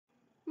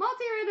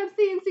Multi-random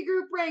C&C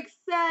group break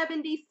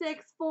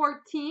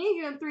 7614.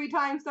 You have 3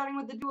 times starting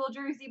with the dual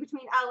jersey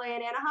between LA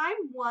and Anaheim.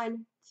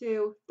 1,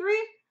 2,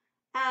 3.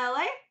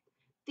 LA.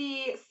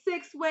 The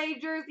 6-way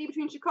jersey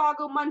between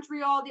Chicago,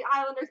 Montreal, the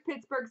Islanders,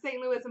 Pittsburgh, St.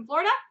 Louis, and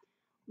Florida.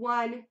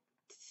 1,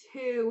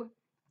 2,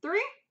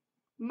 3.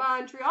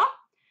 Montreal.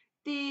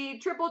 The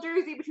triple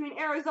jersey between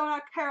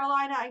Arizona,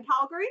 Carolina, and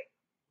Calgary.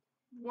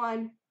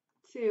 1,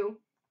 2,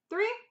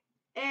 3.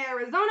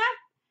 Arizona.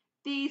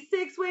 The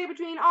 6-way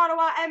between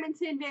Ottawa,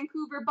 Edmonton,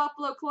 Vancouver,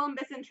 Buffalo,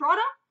 Columbus, and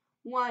Toronto.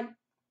 1,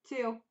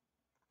 2,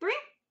 3.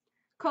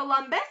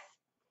 Columbus.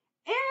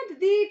 And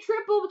the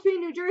triple between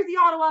New Jersey,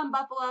 Ottawa, and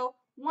Buffalo.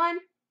 1,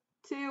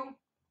 2,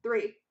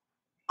 3.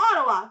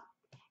 Ottawa.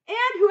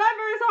 And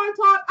whoever is on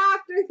top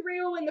after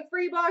 3 will win the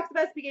free box.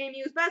 Best be game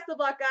used. Best of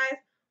luck, guys.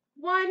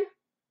 1,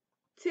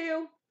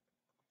 2,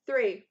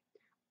 3.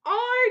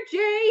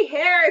 R.J.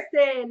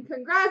 Harrison.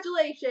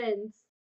 Congratulations.